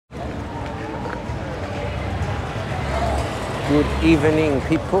Good evening,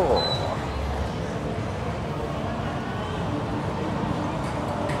 people.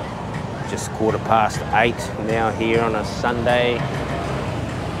 Just 8:15 now here on a Sunday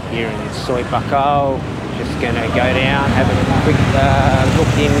here in Pothole. Just gonna go down, have a quick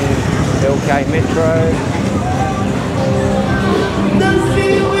look in LK Metro.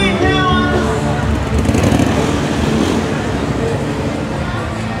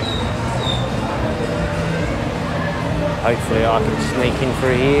 Hopefully I can sneak in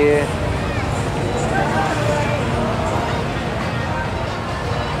through here.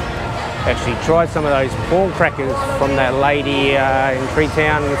 Actually tried some of those prawn crackers from that lady in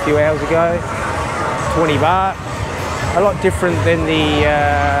Freetown a few hours ago. 20 baht. A lot different than the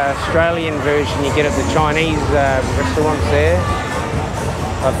Australian version you get at the Chinese restaurants there.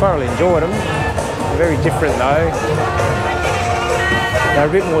 I thoroughly enjoyed them. Very different though. They're a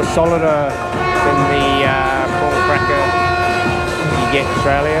bit more solider than the prawn cracker you get in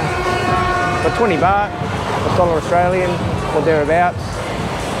Australia. But 20 baht, $1 Australian or thereabouts.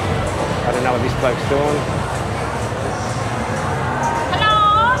 I don't know what this bloke's doing.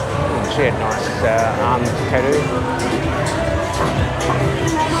 Hello. She had nice arm tattoo.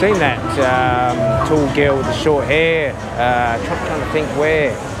 Seen that tall girl with the short hair. Trying to think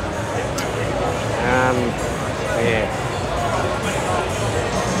where. Yeah.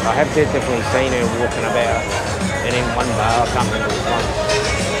 I have definitely seen her walking about, and in one bar, I can't remember which one.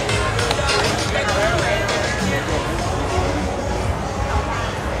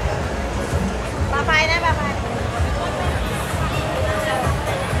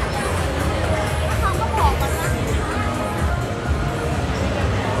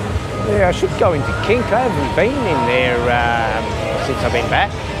 Yeah, I should go into Kink. I haven't been in there since I've been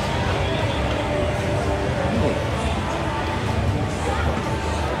back.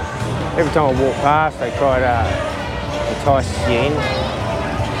 Every time I walk past, they try to entice you in.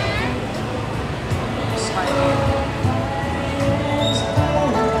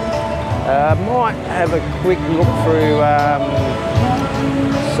 Might have a quick look through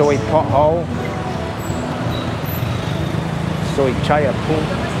Pothole, Chaya Pung.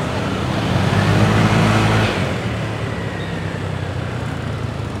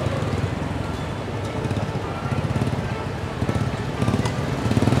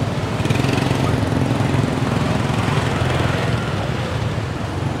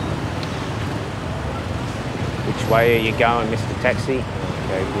 Which way are you going, Mr. Taxi?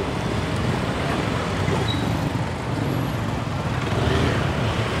 Okay, good.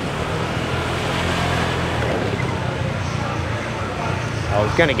 I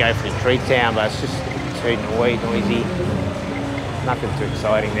was going to go for the tree town, but it's just too noisy. Nothing too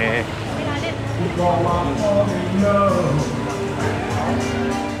exciting there.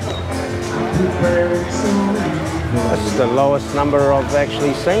 That's the lowest number I've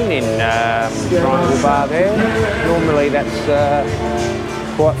actually seen in Triangle Bar there. Normally that's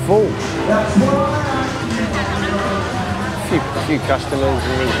quite full. A few customers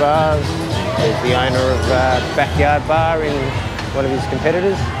in these bars. There's the owner of Backyard Bar in one of his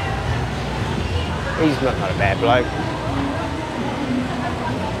competitors. He's not a bad bloke.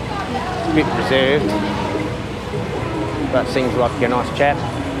 A bit reserved, but seems like a nice chap.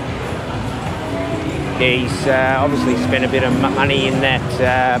 Yeah, he's obviously spent a bit of money in that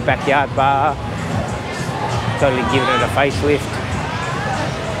Backyard Bar. Totally given it a facelift.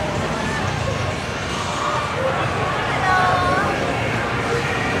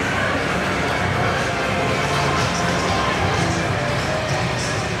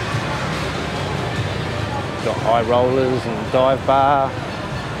 Got high rollers and dive bar.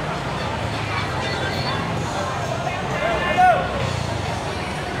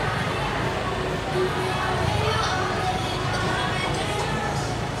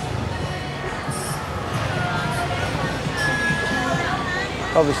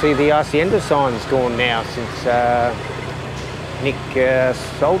 Obviously the Hacienda sign's gone now since Nick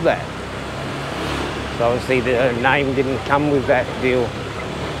sold that. So obviously the name didn't come with that deal.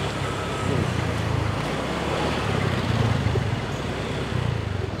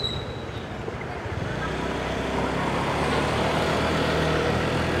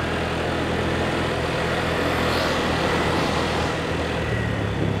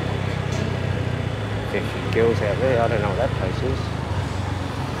 There's a few girls out there, I don't know what that place is.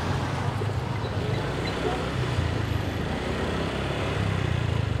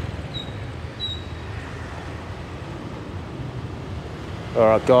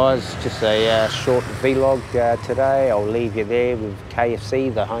 Alright guys, just a short vlog today. I'll leave you there with KFC,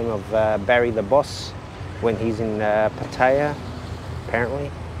 the home of Barry the Boss, when he's in Pattaya, apparently.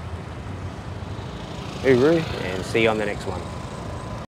 Uru, and see you on the next one.